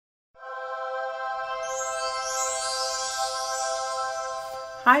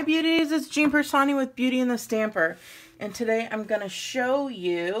Hi beauties, it's Piersanti with Beauty and the Stamper, and today I'm going to show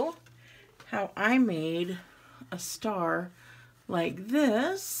you how I made a star like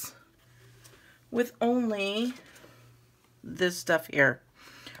this with only this stuff here.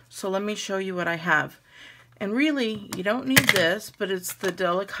 So let me show you what I have. And really, you don't need this, but it's the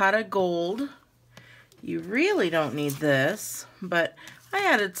Delicata Gold. You really don't need this, but I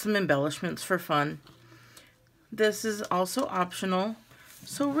added some embellishments for fun. This is also optional.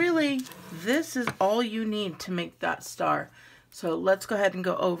 So really, this is all you need to make that star. So let's go ahead and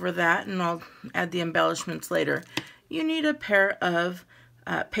go over that, and I'll add the embellishments later. You need a pair of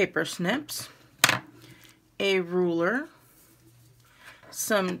paper snips, a ruler,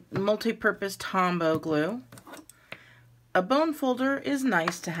 some multi-purpose Tombow glue. A bone folder is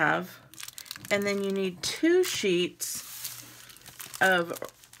nice to have, and then you need 2 sheets of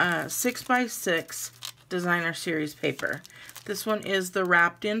 6x6 designer series paper. This one is the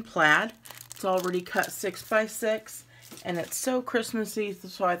wrapped in plaid. It's already cut 6x6, and it's so Christmassy,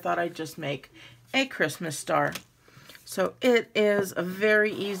 so I thought I'd just make a Christmas star. So it is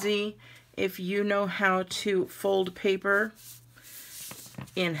very easy. If you know how to fold paper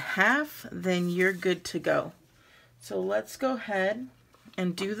in half, then you're good to go. So let's go ahead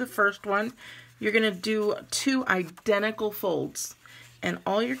and do the first one. You're going to do 2 identical folds, and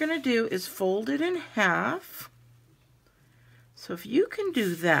all you're going to do is fold it in half. So if you can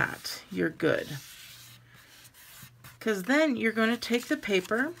do that, you're good. Because then you're going to take the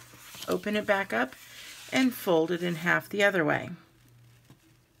paper, open it back up, and fold it in half the other way.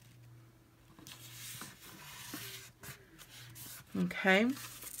 Okay.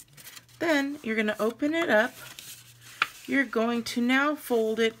 Then you're going to open it up. You're going to now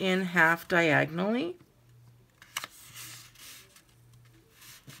fold it in half diagonally,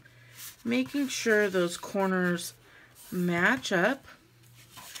 making sure those corners match up.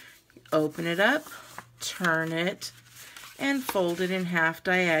 Open it up, turn it, and fold it in half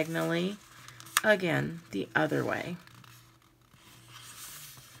diagonally again the other way.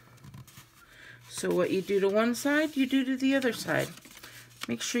 So what you do to one side, you do to the other side.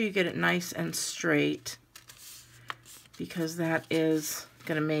 Make sure you get it nice and straight, because that is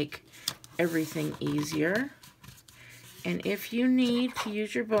going to make everything easier. And if you need to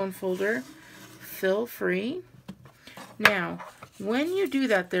use your bone folder, feel free. Now, when you do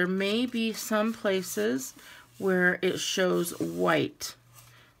that, there may be some places where it shows white,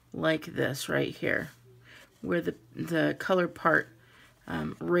 like this right here, where the color part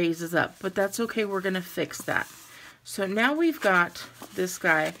raises up. But that's okay, we're going to fix that. So now we've got this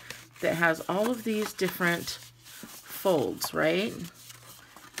guy that has all of these different folds, right?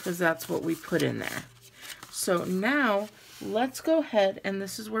 Because that's what we put in there. So now let's go ahead, and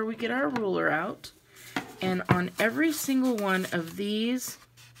this is where we get our ruler out. And on every single one of these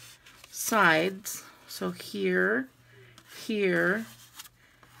sides, so here, here,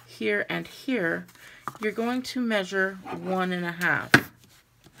 here, and here, you're going to measure 1 1/2.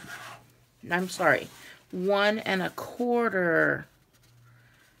 I'm sorry, 1 1/4.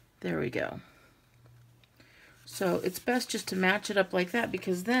 There we go. So it's best just to match it up like that,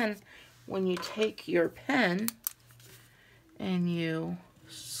 because then when you take your pen and you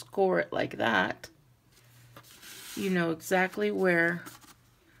score it like that, you know exactly where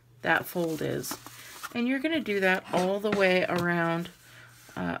that fold is. And you're going to do that all the way around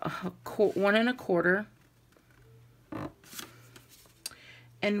 1 1/4.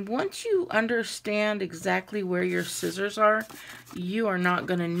 And once you understand exactly where your scissors are, you are not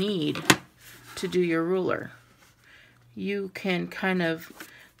going to need to do your ruler. You can kind of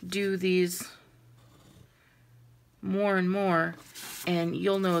do these more and more, and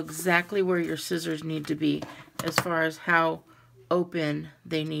you'll know exactly where your scissors need to be as far as how open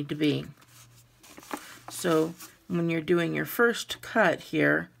they need to be. So when you're doing your first cut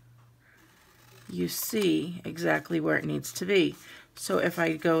here, you see exactly where it needs to be. So if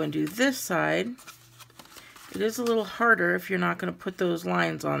I go and do this side, it is a little harder if you're not going to put those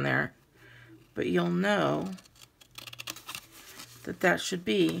lines on there, but you'll know that that should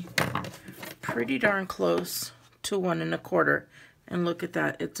be pretty darn close to 1 1/4. And look at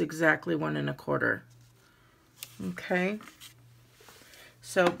that, it's exactly 1 1/4. Okay,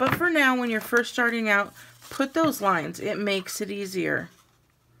 so but for now, when you're first starting out, put those lines. It makes it easier.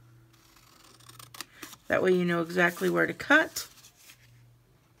 That way you know exactly where to cut.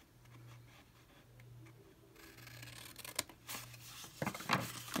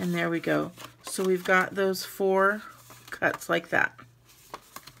 And there we go. So we've got those 4 cuts like that.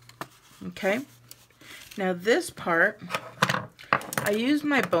 Okay, now this part, I used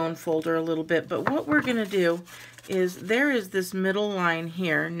my bone folder a little bit, but what we're going to do is there is this middle line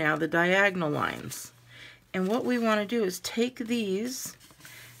here, now the diagonal lines. And what we want to do is take these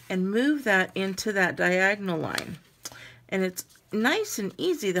and move that into that diagonal line. And it's nice and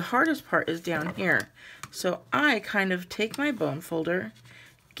easy. The hardest part is down here. So I kind of take my bone folder,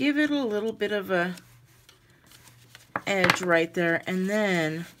 give it a little bit of a edge right there, and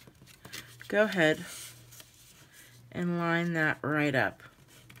then go ahead and line that right up.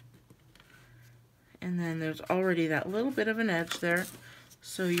 And then there's already that little bit of an edge there,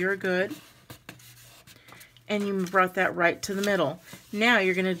 so you're good. And you brought that right to the middle. Now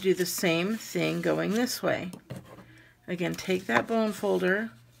you're going to do the same thing going this way. Again, take that bone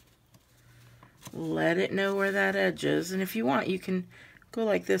folder, let it know where that edge is, and if you want, you can go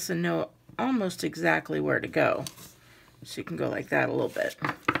like this and know almost exactly where to go. So you can go like that a little bit.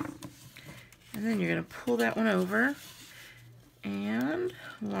 And then you're going to pull that one over and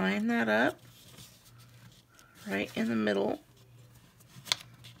line that up right in the middle.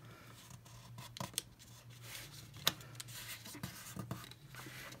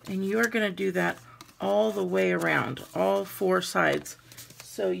 And you are going to do that all the way around, all four sides.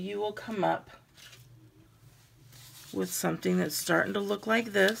 So you will come up with something that's starting to look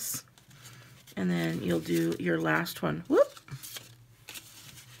like this. And then you'll do your last one. Whoop!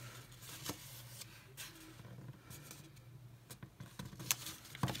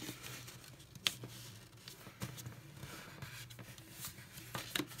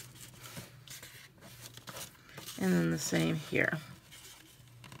 And then the same here.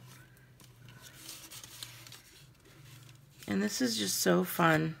 And this is just so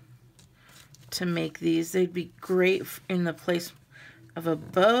fun to make these. They'd be great in the place of a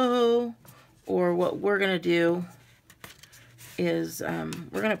bow, or what we're going to do is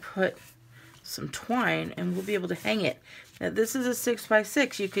we're going to put some twine and we'll be able to hang it. Now this is a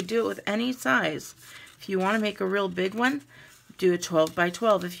 6x6. You could do it with any size. If you want to make a real big one, do a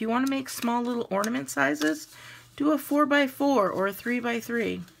 12x12. If you want to make small little ornament sizes, do a 4x4 or a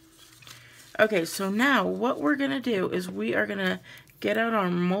 3x3. Okay, so now what we're going to do is we are going to get out our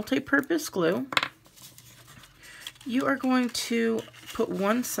multi-purpose glue. You are going to put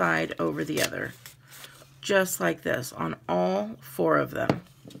one side over the other, just like this, on all four of them.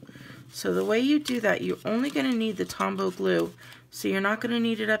 So the way you do that, you're only going to need the Tombow glue, so you're not going to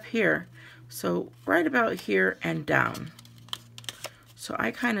need it up here. So right about here and down. So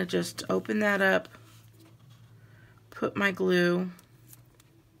I kind of just open that up, put my glue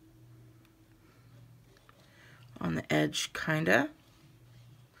on the edge, kinda.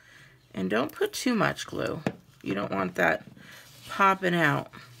 And don't put too much glue. You don't want that popping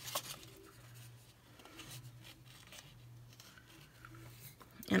out.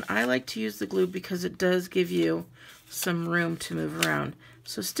 And I like to use the glue because it does give you some room to move around.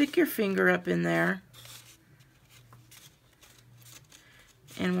 So stick your finger up in there.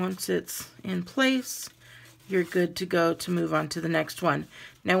 And once it's in place, you're good to go to move on to the next one.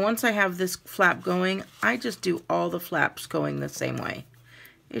 Now once I have this flap going, I just do all the flaps going the same way.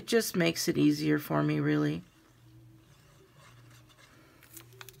 It just makes it easier for me, really.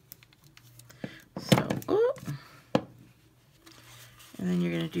 So, oh. And then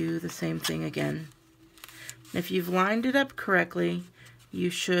you're going to do the same thing again. And if you've lined it up correctly, you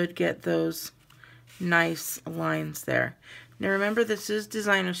should get those nice lines there. Now remember, this is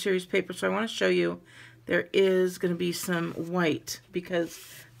designer series paper, so I want to show you there is going to be some white, because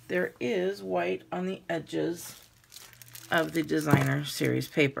there is white on the edges of the designer series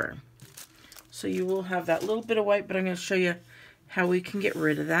paper. So you will have that little bit of white, but I'm going to show you how we can get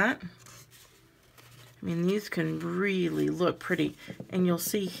rid of that. I mean, these can really look pretty, and you'll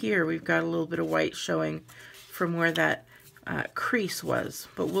see here we've got a little bit of white showing from where that crease was,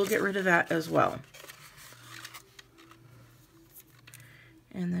 but we'll get rid of that as well.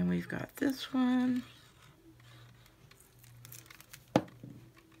 And then we've got this one.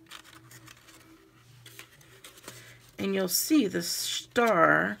 And you'll see the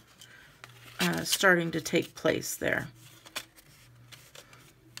star starting to take place there.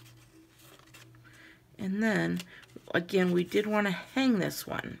 And then, again, we did want to hang this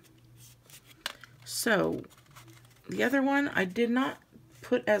one. So, the other one I did not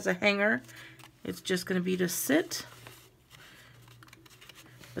put as a hanger. It's just going to be to sit.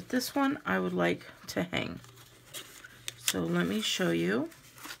 But this one I would like to hang. So let me show you.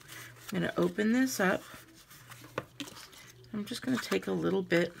 I'm going to open this up. I'm just going to take a little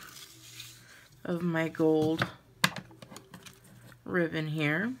bit of my gold ribbon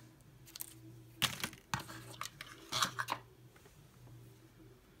here.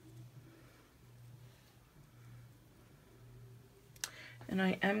 And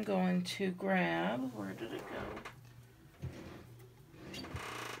I am going to grab, where did it go?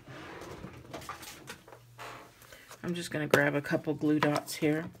 I'm just going to grab a couple glue dots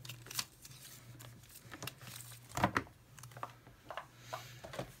here.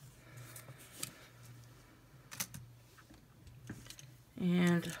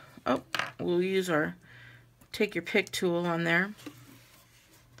 And, oh, we'll use our take your pick tool on there.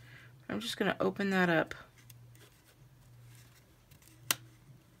 I'm just going to open that up.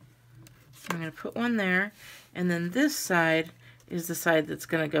 I'm going to put one there, and then this side is the side that's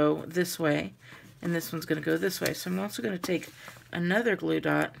going to go this way, and this one's going to go this way. So I'm also going to take another glue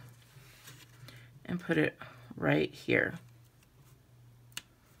dot and put it right here.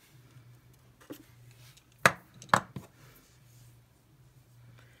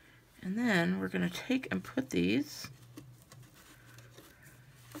 And then we're going to take and put these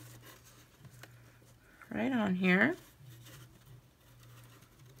right on here.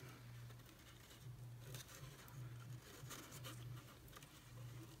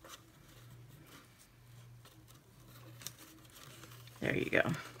 There you go.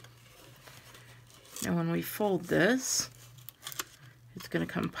 Now when we fold this, it's going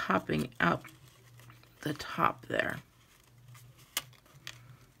to come popping out the top there.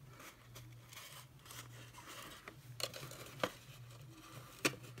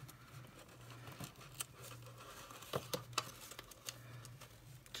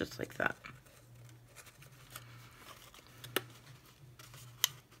 Just like that.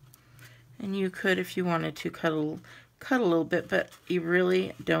 And you could, if you wanted to, cut a little bit, but you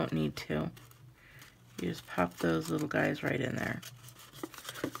really don't need to. You just pop those little guys right in there.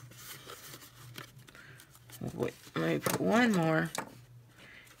 Wait, let me put one more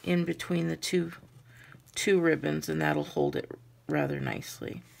in between the two ribbons, and that'll hold it rather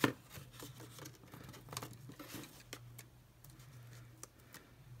nicely.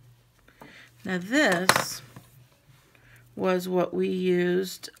 Now this was what we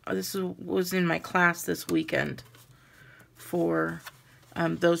used, this was in my class this weekend for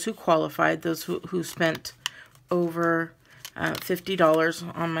those who qualified, those who spent over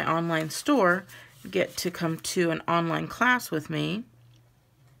 $50 on my online store, get to come to an online class with me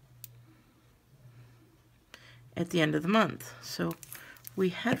at the end of the month. So we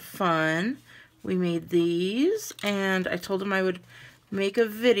had fun. We made these, and I told them I would make a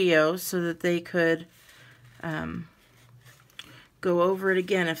video so that they could go over it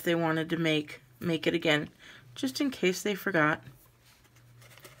again if they wanted to make it again, just in case they forgot.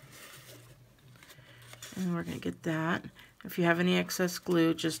 And we're going to get that. If you have any excess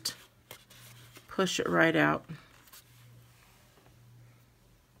glue, just push it right out.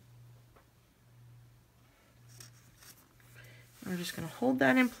 We're just going to hold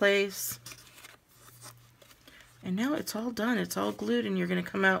that in place. And now it's all done. It's all glued, and you're going to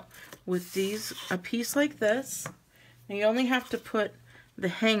come out with a piece like this. Now you only have to put the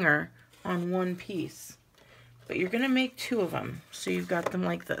hanger on one piece, but you're going to make two of them, so you've got them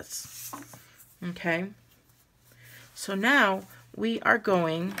like this. Okay? So now we are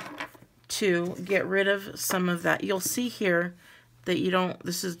going to get rid of some of that. You'll see here that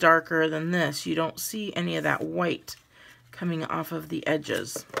this is darker than this. You don't see any of that white coming off of the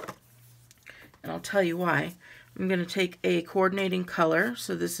edges. And I'll tell you why. I'm going to take a coordinating color.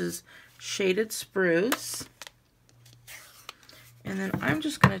 So this is Shaded Spruce. And then I'm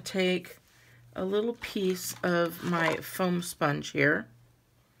just going to take a little piece of my foam sponge here.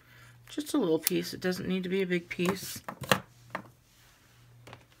 Just a little piece. It doesn't need to be a big piece.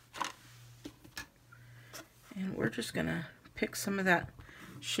 And we're just going to pick some of that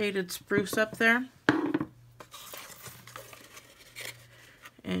Shaded Spruce up there.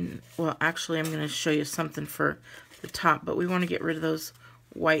 And, well, actually, I'm going to show you something for the top, but we want to get rid of those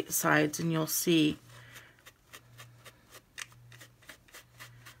white sides, and you'll see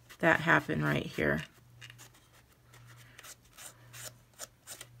that happen right here.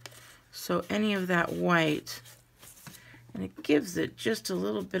 So any of that white, and it gives it just a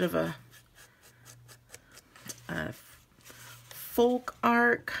little bit of a folk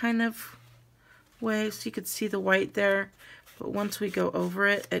art kind of way, so you could see the white there. But once we go over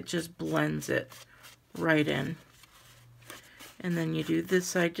it, it just blends it right in. And then you do this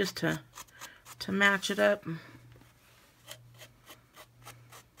side just to match it up.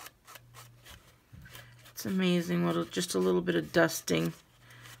 It's amazing what just a little bit of dusting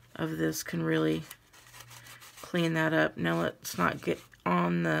of this can really clean that up. Now let's not get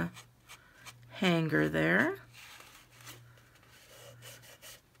on the hanger there.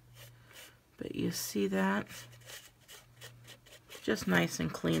 But you see that? Just nice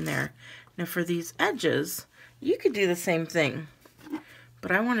and clean there. Now for these edges, you could do the same thing,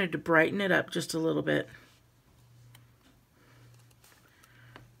 but I wanted to brighten it up just a little bit.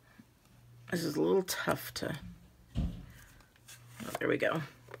 This is a little tough to, oh, there we go.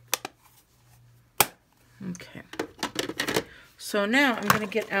 Okay. So now I'm going to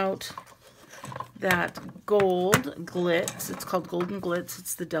get out that gold glitz. It's called Golden Glitz.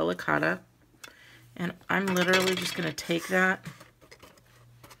 It's the Delicata. And I'm literally just going to take that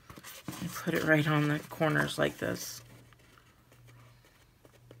and put it right on the corners like this.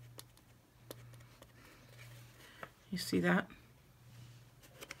 You see that?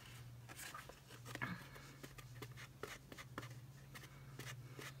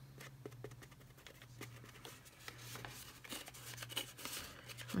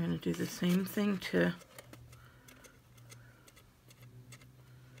 We're going to do the same thing to,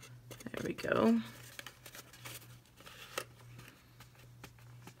 there we go.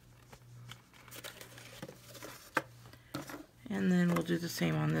 And then we'll do the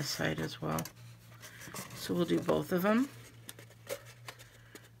same on this side as well. So we'll do both of them.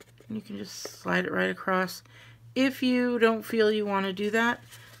 And you can just slide it right across. If you don't feel you want to do that,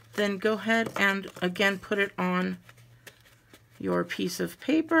 then go ahead and again put it on your piece of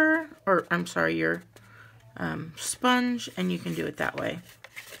paper, or I'm sorry, your sponge, and you can do it that way.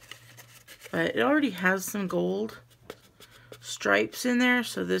 But it already has some gold stripes in there,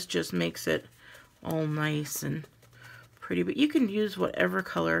 so this just makes it all nice and pretty. But you can use whatever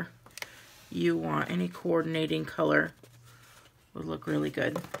color you want. Any coordinating color would look really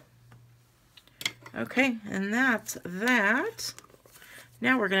good. Okay, and that's that.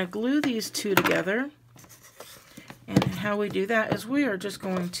 Now we're going to glue these two together. And how we do that is we are just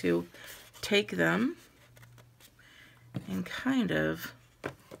going to take them and kind of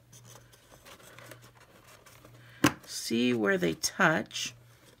see where they touch.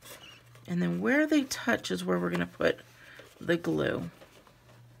 And then where they touch is where we're going to put the glue.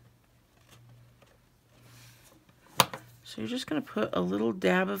 So you're just going to put a little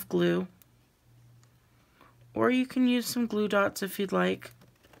dab of glue. Or you can use some glue dots if you'd like.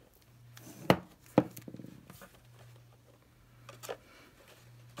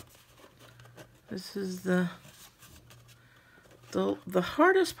 This is the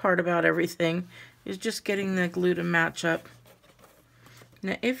hardest part about everything is just getting the glue to match up.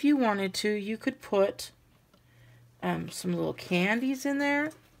 Now, if you wanted to, you could put some little candies in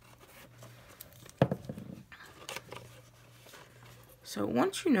there. So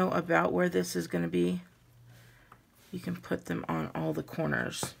once you know about where this is going to be, you can put them on all the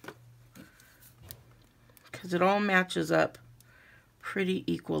corners, because it all matches up pretty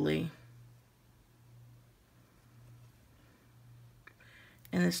equally.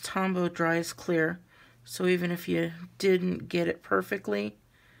 And this Tombow dries clear, so even if you didn't get it perfectly,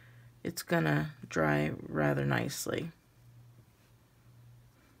 it's gonna dry rather nicely.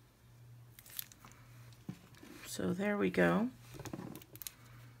 So there we go.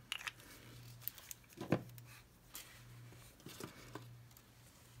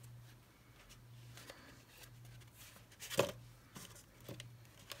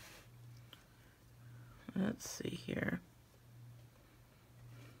 Let's see here.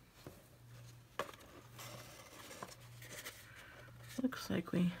 Looks like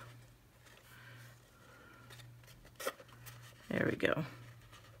there we go.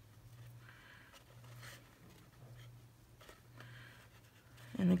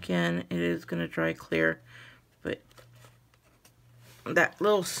 And again, it is going to dry clear, but that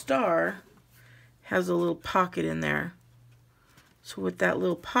little star has a little pocket in there. So with that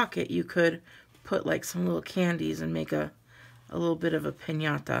little pocket, you could put like some little candies and make a little bit of a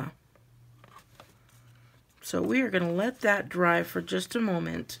piñata. So we are going to let that dry for just a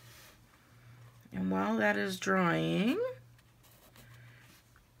moment. And while that is drying,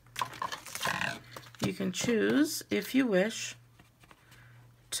 you can choose, if you wish,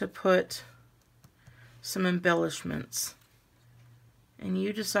 to put some embellishments. And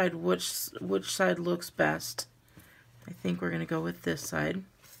you decide which side looks best. I think we're going to go with this side.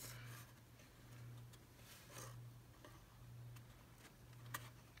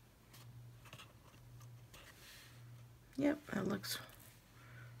 Yep, that looks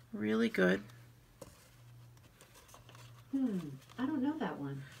really good. I don't know that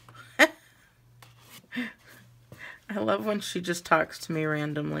one. I love when she just talks to me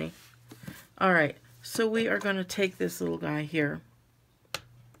randomly. Alright, so we are going to take this little guy here.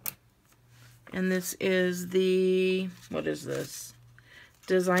 And this is the, what is this?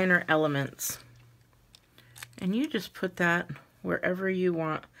 Designer Elements. And you just put that wherever you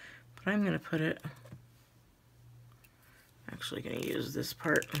want. But I'm going to put it, actually going to use this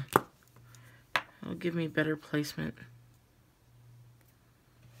part. It'll give me better placement.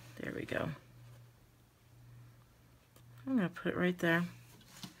 There we go. I'm going to put it right there.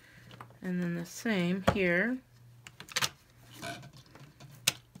 And then the same here.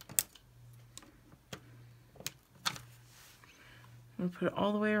 I'm going to put it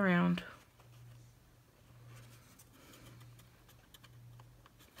all the way around.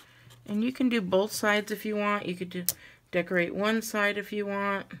 And you can do both sides if you want. You could decorate one side if you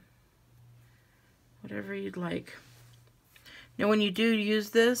want. Whatever you'd like. Now when you do use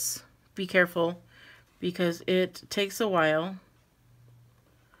this, be careful because it takes a while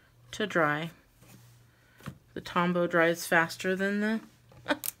to dry. The Tombow dries faster than the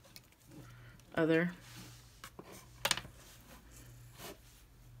other.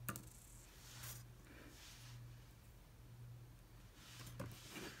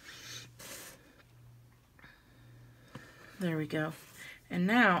 There we go. And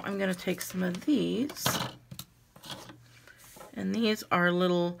now I'm going to take some of these. And these are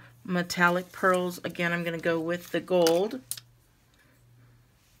little metallic pearls. Again, I'm going to go with the gold.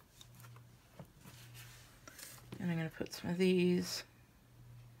 And I'm going to put some of these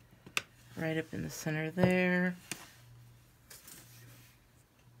right up in the center there.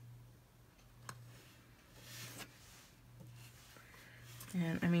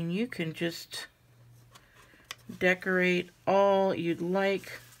 And I mean, you can just decorate all you'd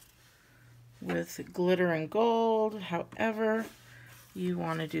like with glitter and gold, however you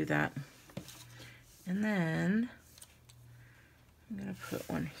want to do that. And then I'm going to put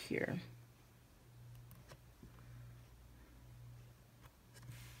one here.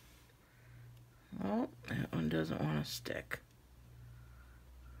 Oh, that one doesn't want to stick.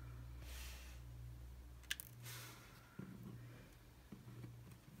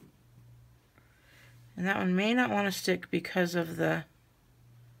 And that one may not want to stick because of the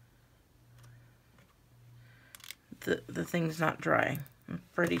thing's not dry. I'm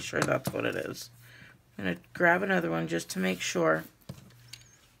pretty sure that's what it is. I'm going to grab another one just to make sure.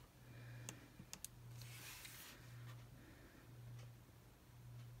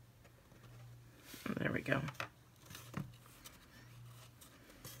 There we go.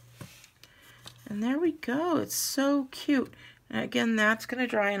 And there we go. It's so cute. And again, that's going to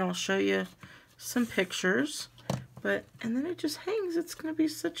dry and I'll show you some pictures. And then it just hangs. It's going to be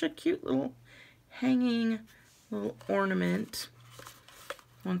such a cute little hanging little ornament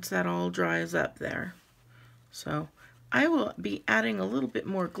once that all dries up there. So I will be adding a little bit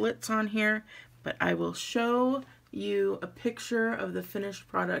more glitz on here, but I will show you a picture of the finished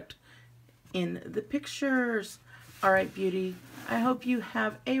product in the pictures. All right, beauty, I hope you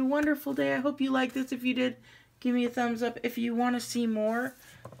have a wonderful day. I hope you like this. If you did, give me a thumbs up. If you want to see more,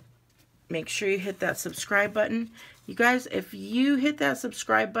 make sure you hit that subscribe button. You guys, if you hit that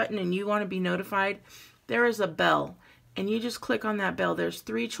subscribe button and you want to be notified, there is a bell, and you just click on that bell. There's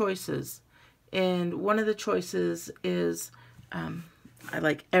 3 choices, and one of the choices is I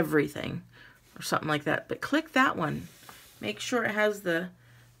like everything or something like that, but click that one. Make sure it has the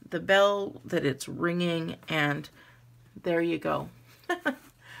bell, that it's ringing, and there you go.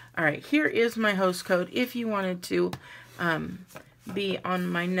 All right, here is my host code if you wanted to be on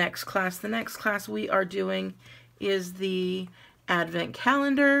my next class. The next class we are doing is the Advent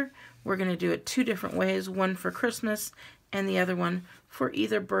calendar. We're going to do it 2 different ways, one for Christmas and the other one for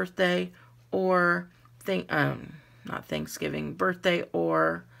either birthday or not Thanksgiving, birthday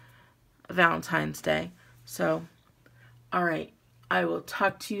or Valentine's Day. So, all right, I will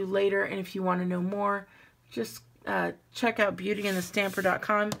talk to you later, and if you want to know more, just check out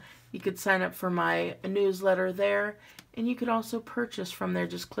beautyandthestamper.com. You could sign up for my newsletter there, and you could also purchase from there.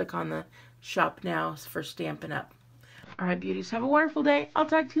 Just click on the shop now for Stampin' Up. All right, beauties, have a wonderful day. I'll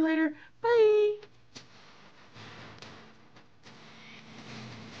talk to you later. Bye.